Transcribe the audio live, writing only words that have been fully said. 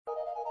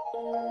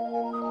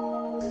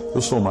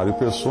Eu sou Mário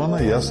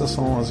Persona e essas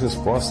são as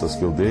respostas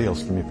que eu dei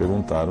aos que me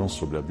perguntaram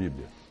sobre a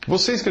Bíblia.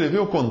 Você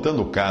escreveu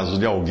contando o caso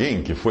de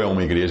alguém que foi a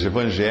uma igreja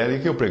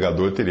evangélica e o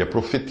pregador teria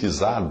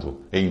profetizado,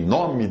 em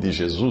nome de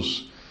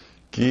Jesus,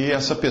 que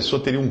essa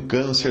pessoa teria um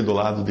câncer do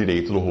lado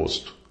direito do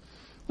rosto.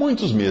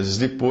 Muitos meses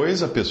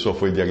depois, a pessoa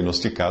foi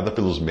diagnosticada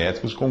pelos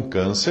médicos com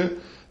câncer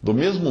do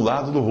mesmo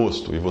lado do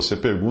rosto, e você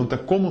pergunta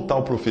como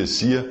tal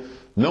profecia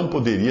não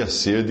poderia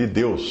ser de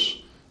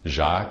Deus,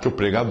 já que o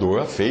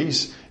pregador a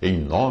fez em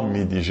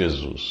nome de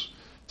Jesus.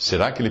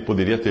 Será que ele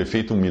poderia ter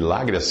feito um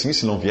milagre assim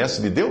se não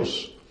viesse de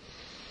Deus?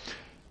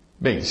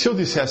 Bem, se eu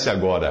dissesse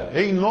agora,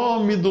 em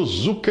nome do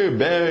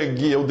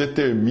Zuckerberg, eu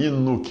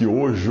determino que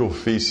hoje o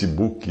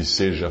Facebook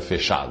seja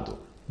fechado.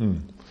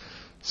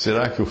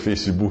 Será que o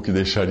Facebook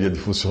deixaria de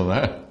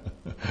funcionar?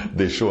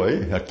 Deixou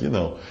aí? Aqui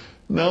não.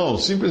 Não,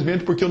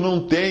 simplesmente porque eu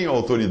não tenho a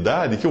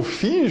autoridade que eu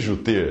finjo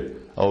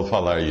ter ao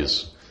falar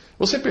isso.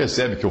 Você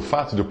percebe que o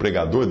fato de o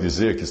pregador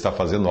dizer que está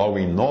fazendo algo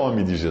em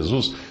nome de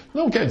Jesus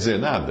não quer dizer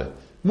nada?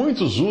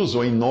 Muitos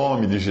usam em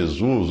nome de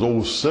Jesus, ou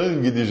o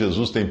sangue de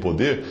Jesus tem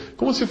poder,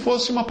 como se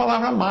fosse uma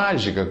palavra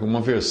mágica,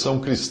 uma versão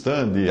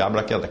cristã de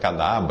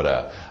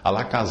abracadabra,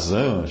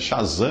 alakazam,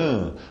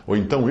 shazam, ou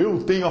então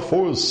eu tenho a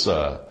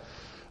força.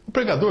 O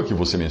pregador que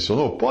você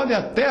mencionou pode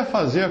até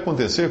fazer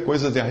acontecer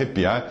coisas de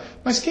arrepiar,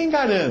 mas quem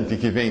garante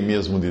que vem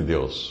mesmo de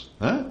Deus?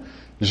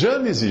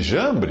 Janes e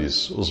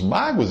Jambres, os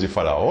magos de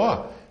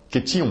Faraó,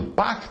 que tinham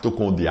pacto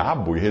com o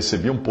diabo e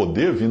recebiam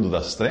poder vindo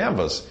das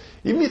trevas,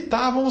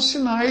 imitavam os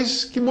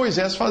sinais que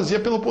Moisés fazia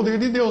pelo poder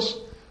de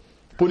Deus.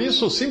 Por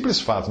isso, o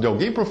simples fato de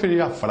alguém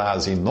proferir a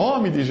frase em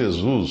nome de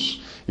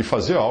Jesus e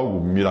fazer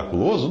algo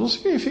miraculoso não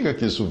significa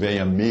que isso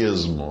venha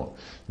mesmo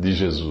de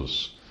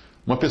Jesus.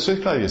 Uma pessoa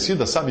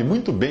esclarecida sabe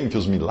muito bem que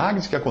os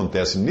milagres que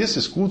acontecem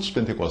nesses cultos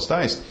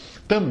pentecostais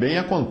também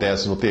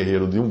acontecem no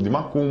terreiro de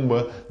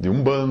Macumba, de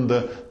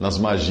Umbanda, nas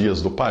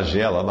magias do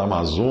pajé lá da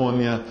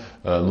Amazônia,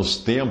 nos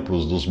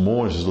templos dos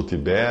monges do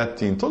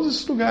Tibete, em todos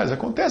esses lugares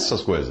acontecem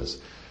essas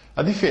coisas.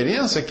 A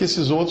diferença é que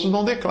esses outros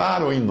não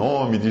declaram em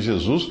nome de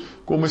Jesus,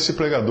 como esse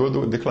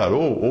pregador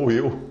declarou, ou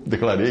eu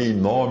declarei em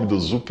nome do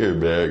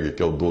Zuckerberg,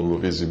 que é o dono do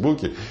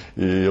Facebook,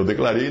 e eu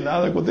declarei e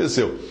nada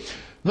aconteceu.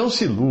 Não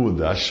se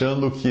iluda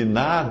achando que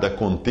nada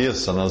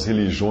aconteça nas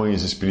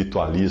religiões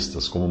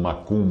espiritualistas, como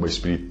macumba,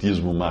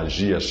 espiritismo,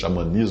 magia,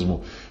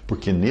 xamanismo,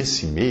 porque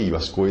nesse meio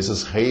as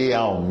coisas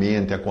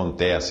realmente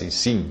acontecem.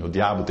 Sim, o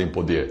diabo tem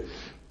poder,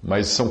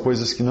 mas são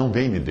coisas que não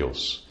vêm de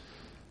Deus.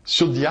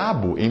 Se o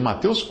diabo, em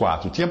Mateus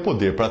 4, tinha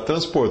poder para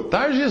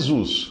transportar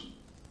Jesus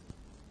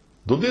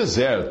do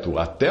deserto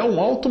até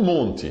um alto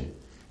monte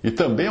e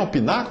também ao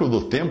pináculo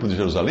do templo de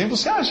Jerusalém,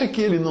 você acha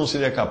que ele não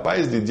seria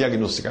capaz de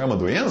diagnosticar uma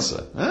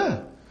doença?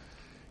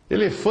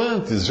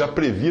 Elefantes já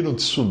previram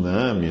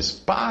tsunamis,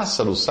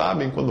 pássaros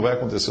sabem quando vai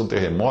acontecer um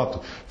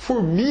terremoto,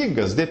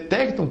 formigas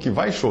detectam que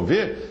vai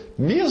chover,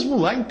 mesmo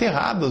lá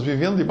enterradas,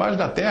 vivendo debaixo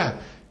da terra,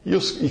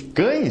 e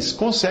cães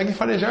conseguem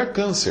farejar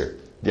câncer,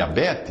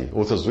 diabetes,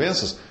 outras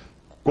doenças,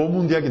 como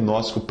um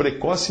diagnóstico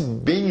precoce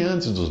bem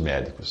antes dos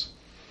médicos.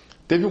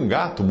 Teve um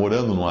gato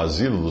morando num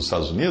asilo dos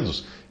Estados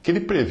Unidos que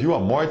ele previu a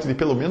morte de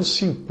pelo menos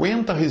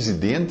 50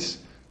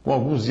 residentes com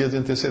alguns dias de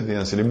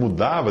antecedência. Ele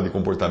mudava de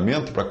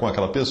comportamento para com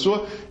aquela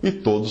pessoa e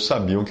todos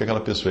sabiam que aquela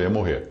pessoa ia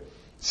morrer.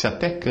 Se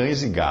até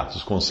cães e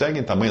gatos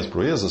conseguem tamanhas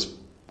proezas,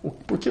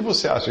 por que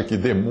você acha que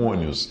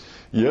demônios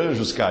e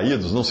anjos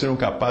caídos não seriam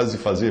capazes de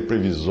fazer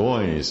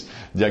previsões,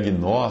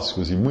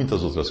 diagnósticos e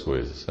muitas outras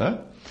coisas?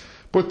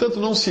 Portanto,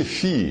 não se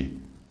fie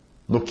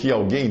no que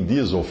alguém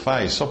diz ou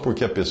faz só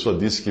porque a pessoa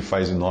disse que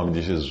faz em nome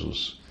de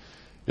Jesus.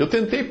 Eu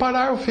tentei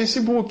parar o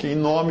Facebook em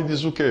nome de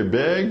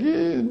Zuckerberg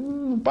e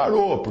não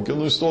parou, porque eu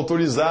não estou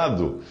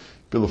autorizado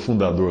pelo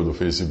fundador do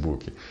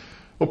Facebook.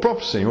 O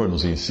próprio Senhor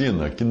nos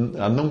ensina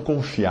a não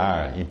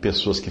confiar em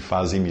pessoas que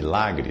fazem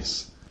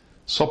milagres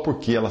só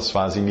porque elas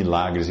fazem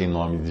milagres em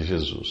nome de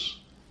Jesus.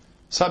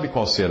 Sabe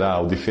qual será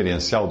o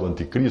diferencial do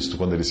anticristo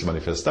quando ele se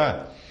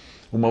manifestar?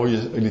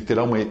 Ele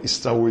terá uma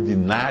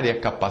extraordinária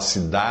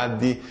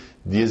capacidade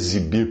de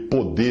exibir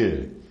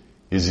poder,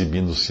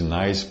 exibindo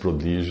sinais,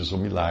 prodígios ou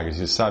milagres.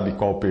 E sabe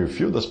qual o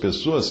perfil das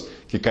pessoas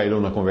que cairão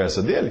na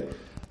conversa dele?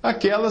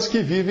 Aquelas que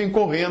vivem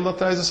correndo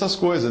atrás dessas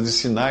coisas, de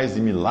sinais,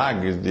 de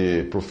milagres,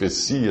 de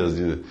profecias.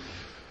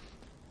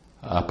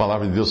 A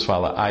palavra de Deus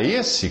fala, a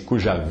esse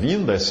cuja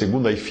vinda é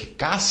segundo a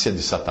eficácia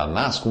de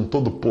Satanás, com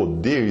todo o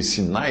poder e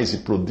sinais e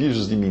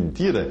prodígios de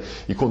mentira,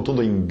 e com todo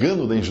o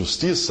engano da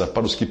injustiça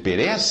para os que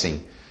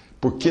perecem,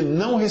 porque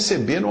não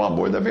receberam o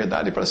amor da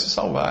verdade para se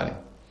salvarem.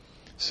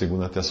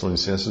 2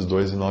 Tessalonicenses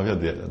 2, 9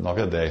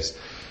 a 10.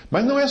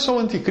 Mas não é só o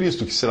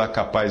anticristo que será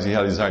capaz de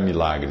realizar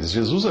milagres.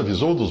 Jesus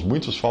avisou dos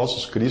muitos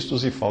falsos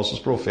cristos e falsos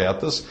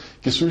profetas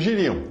que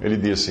surgiriam. Ele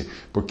disse,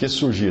 porque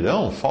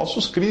surgirão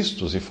falsos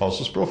cristos e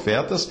falsos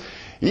profetas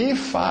e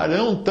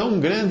farão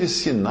tão grandes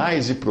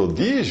sinais e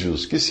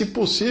prodígios que, se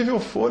possível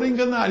for,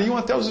 enganariam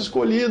até os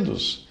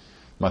escolhidos.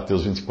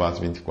 Mateus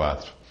 24,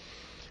 24.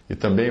 E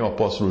também o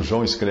apóstolo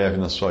João escreve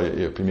na sua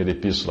primeira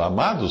epístola,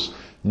 amados,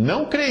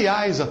 não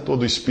creiais a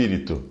todo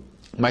espírito,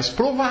 Mas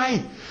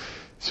provai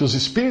se os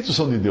espíritos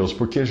são de Deus,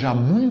 porque já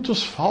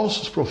muitos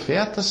falsos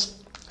profetas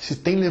se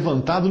têm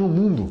levantado no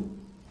mundo.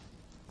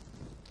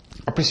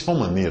 A principal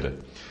maneira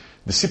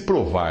de se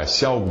provar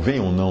se algo vem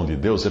ou não de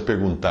Deus é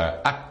perguntar: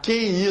 a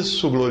quem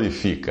isso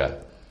glorifica?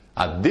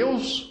 A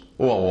Deus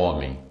ou ao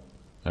homem?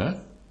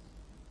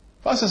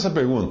 Faça essa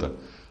pergunta.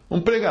 Um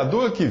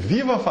pregador que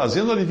viva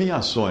fazendo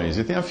adivinhações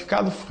e tenha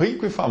ficado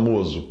rico e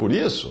famoso por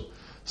isso,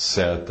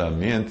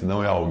 certamente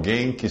não é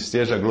alguém que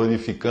esteja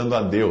glorificando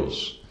a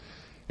Deus.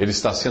 Ele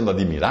está sendo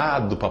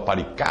admirado,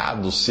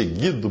 paparicado,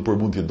 seguido por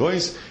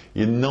multidões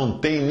e não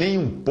tem nem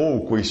um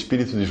pouco o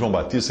espírito de João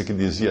Batista que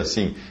dizia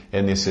assim: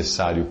 é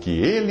necessário que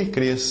ele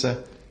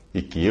cresça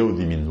e que eu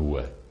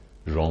diminua.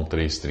 João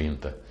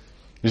 3,30.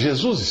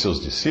 Jesus e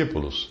seus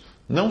discípulos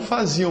não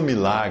faziam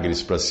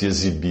milagres para se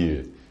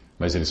exibir,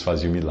 mas eles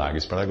faziam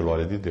milagres para a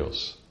glória de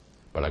Deus,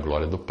 para a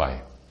glória do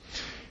Pai.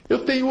 Eu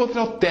tenho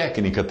outra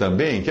técnica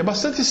também, que é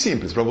bastante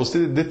simples, para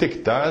você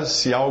detectar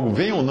se algo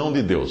vem ou não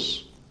de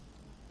Deus.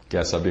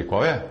 Quer saber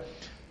qual é?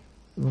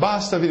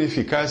 Basta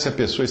verificar se a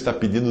pessoa está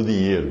pedindo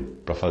dinheiro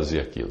para fazer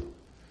aquilo.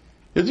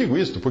 Eu digo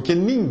isto porque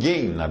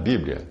ninguém na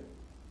Bíblia,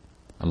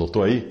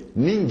 anotou aí?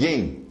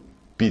 Ninguém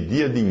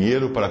pedia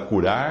dinheiro para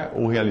curar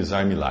ou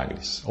realizar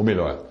milagres. Ou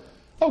melhor,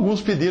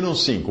 alguns pediram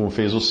sim, como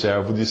fez o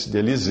servo de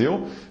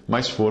Eliseu,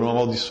 mas foram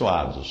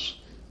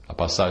amaldiçoados. A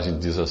passagem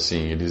diz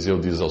assim: Eliseu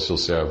diz ao seu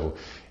servo: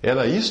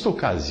 era isto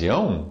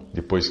ocasião,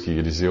 depois que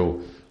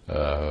Eliseu,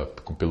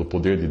 pelo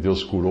poder de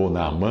Deus, curou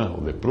Naamã,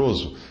 o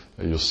leproso,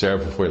 e o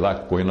servo foi lá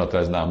correndo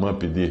atrás de Naamã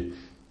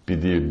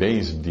pedir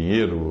bens,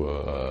 dinheiro,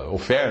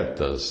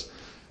 ofertas.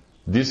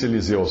 Disse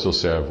Eliseu ao seu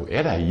servo: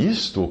 era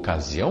isto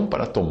ocasião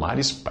para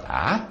tomares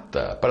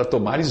prata, para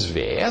tomares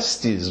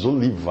vestes,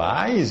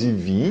 olivais e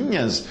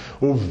vinhas,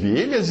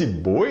 ovelhas e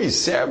bois,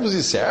 servos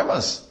e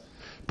servas?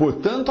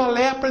 Portanto, a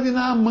lepra de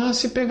Naamã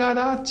se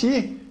pegará a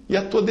ti e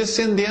a tua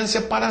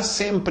descendência para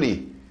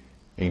sempre.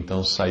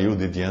 Então saiu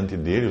de diante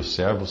dele, o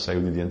servo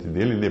saiu de diante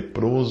dele,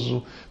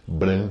 leproso,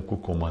 branco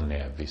como a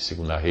neve.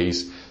 2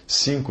 Reis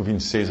 5,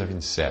 26 a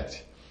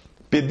 27.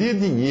 Pedir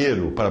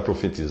dinheiro para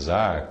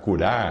profetizar,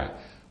 curar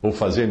ou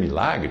fazer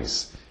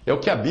milagres é o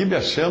que a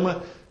Bíblia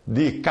chama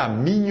de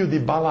caminho de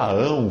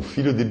Balaão,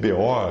 filho de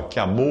Beor, que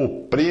amou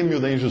o prêmio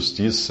da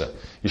injustiça,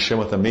 e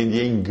chama também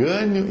de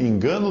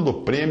engano do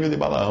prêmio de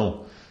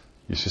Balaão.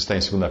 Isso está em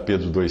 2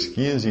 Pedro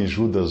 2,15 e em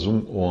Judas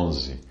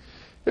 1,11.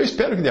 Eu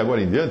espero que de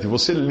agora em diante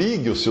você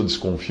ligue o seu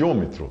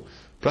desconfiômetro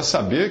para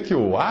saber que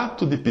o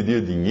ato de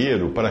pedir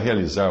dinheiro para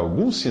realizar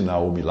algum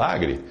sinal ou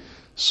milagre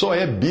só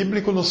é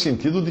bíblico no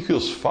sentido de que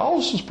os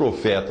falsos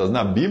profetas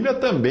na Bíblia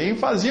também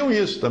faziam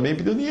isso, também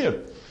pediam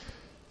dinheiro.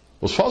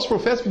 Os falsos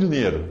profetas pediam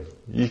dinheiro.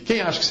 E quem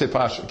acha que você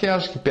faz? Quem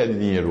acha que pede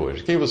dinheiro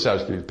hoje? Quem você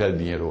acha que pede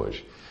dinheiro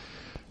hoje?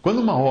 Quando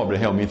uma obra é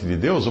realmente de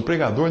Deus, o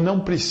pregador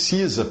não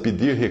precisa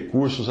pedir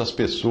recursos às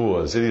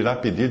pessoas, ele irá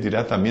pedir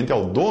diretamente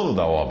ao dono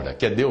da obra,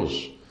 que é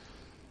Deus.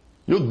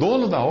 E o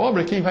dono da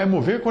obra é quem vai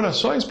mover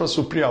corações para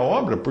suprir a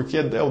obra, porque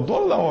é o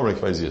dono da obra que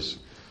faz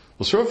isso.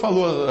 O Senhor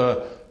falou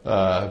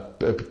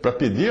para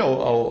pedir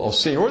ao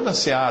Senhor da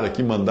Seara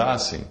que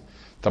mandassem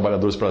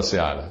trabalhadores para a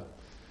Seara.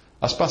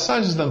 As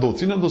passagens da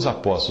doutrina dos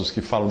apóstolos que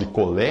falam de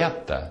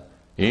coleta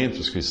entre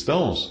os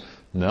cristãos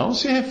não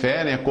se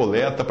referem a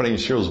coleta para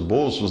encher os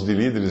bolsos de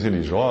líderes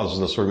religiosos,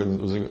 das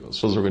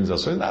suas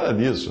organizações, nada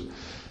disso.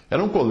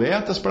 Eram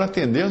coletas para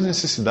atender às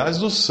necessidades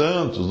dos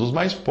santos, dos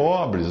mais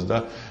pobres,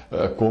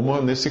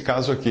 como nesse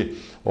caso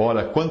aqui.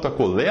 Ora, quanto à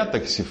coleta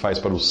que se faz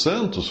para os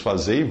santos,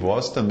 fazei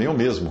vós também o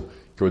mesmo,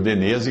 que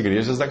ordenei às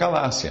igrejas da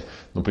Galácia.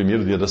 No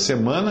primeiro dia da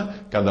semana,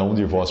 cada um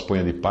de vós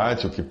ponha de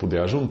parte o que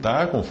puder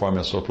ajuntar, conforme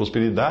a sua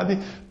prosperidade,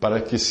 para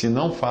que se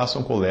não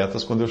façam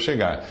coletas quando eu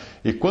chegar.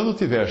 E quando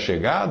tiver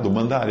chegado,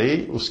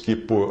 mandarei os que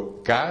por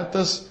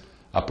cartas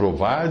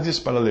aprovardes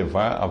para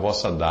levar a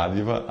vossa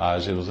dádiva a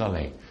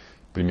Jerusalém.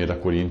 1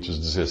 Coríntios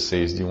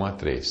 16, de 1 a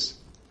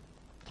 3.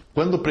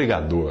 Quando o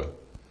pregador,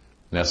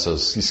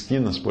 nessas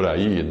esquinas por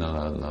aí,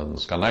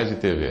 nos canais de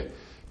TV,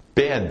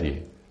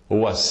 pede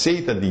ou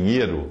aceita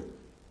dinheiro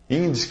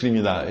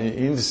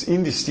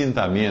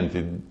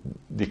indistintamente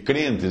de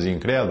crentes e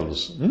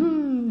incrédulos,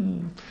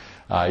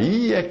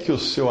 aí é que o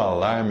seu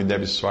alarme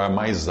deve soar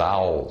mais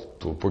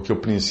alto, porque o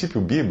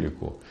princípio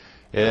bíblico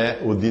é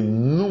o de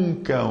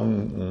nunca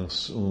um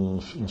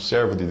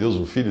servo de Deus,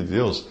 um filho de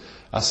Deus,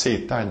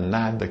 aceitar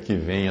nada que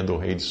venha do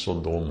rei de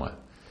Sodoma.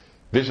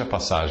 Veja a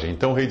passagem.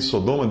 Então o rei de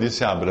Sodoma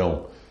disse a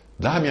Abrão: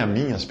 dá-me a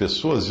mim as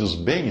pessoas e os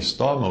bens,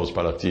 toma-os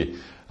para ti.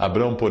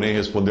 Abrão, porém,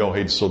 respondeu ao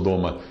rei de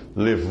Sodoma: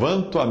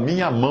 levanto a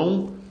minha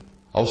mão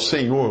ao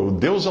Senhor, o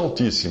Deus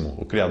Altíssimo,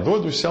 o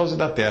Criador dos céus e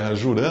da terra,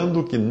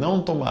 jurando que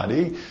não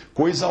tomarei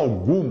coisa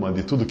alguma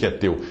de tudo que é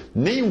teu,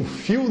 nem um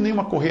fio, nem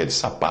uma correia de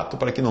sapato,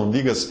 para que não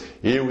digas,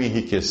 eu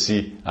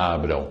enriqueci a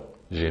Abrão.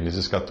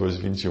 Gênesis 14,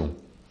 21.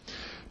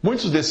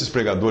 Muitos desses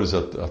pregadores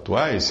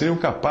atuais seriam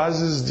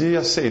capazes de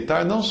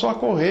aceitar não só a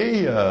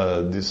correia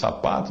de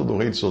sapato do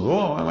rei de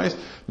Sodoma,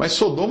 mas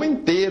Sodoma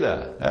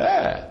inteira.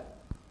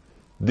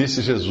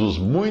 Disse Jesus: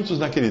 muitos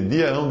naquele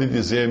dia hão de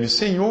dizer-me: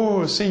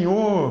 Senhor,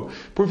 Senhor,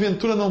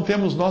 porventura não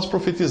temos nós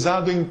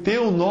profetizado em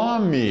teu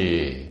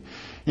nome?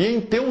 E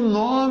em teu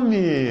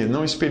nome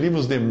não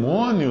expelimos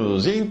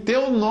demônios? E em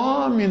teu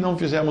nome não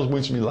fizemos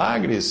muitos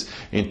milagres?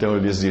 Então eu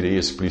lhes direi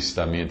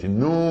explicitamente: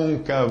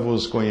 nunca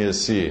vos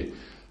conheci.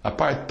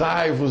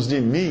 Apartai-vos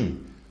de mim,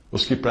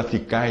 os que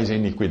praticais a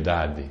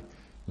iniquidade.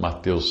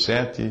 Mateus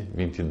 7,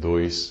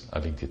 22 a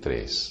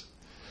 23.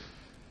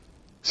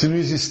 Se não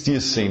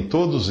existissem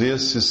todos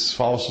esses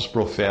falsos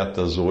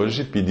profetas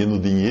hoje pedindo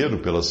dinheiro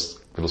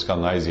pelos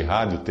canais de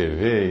rádio,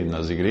 TV e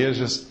nas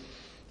igrejas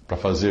para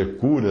fazer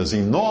curas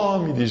em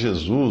nome de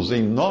Jesus,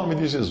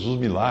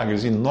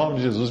 milagres, em nome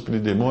de Jesus pelo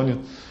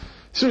demônio,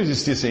 se não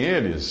existissem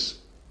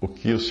eles, o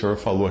que o Senhor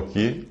falou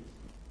aqui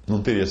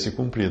não teria se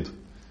cumprido.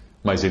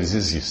 Mas eles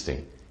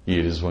existem e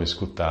eles vão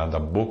escutar da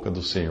boca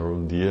do Senhor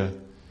um dia: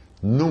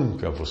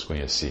 nunca vos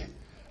conheci.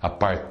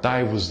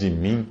 Apartai-vos de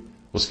mim,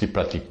 os que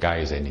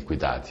praticais a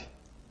iniquidade.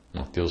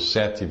 Mateus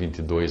 7,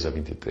 22 a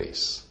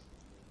 23.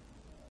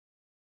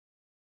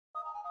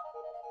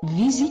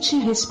 Visite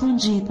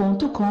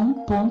respondi.com.br.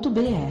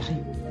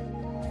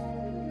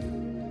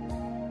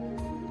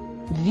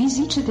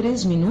 Visite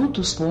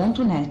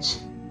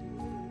 3minutos.net.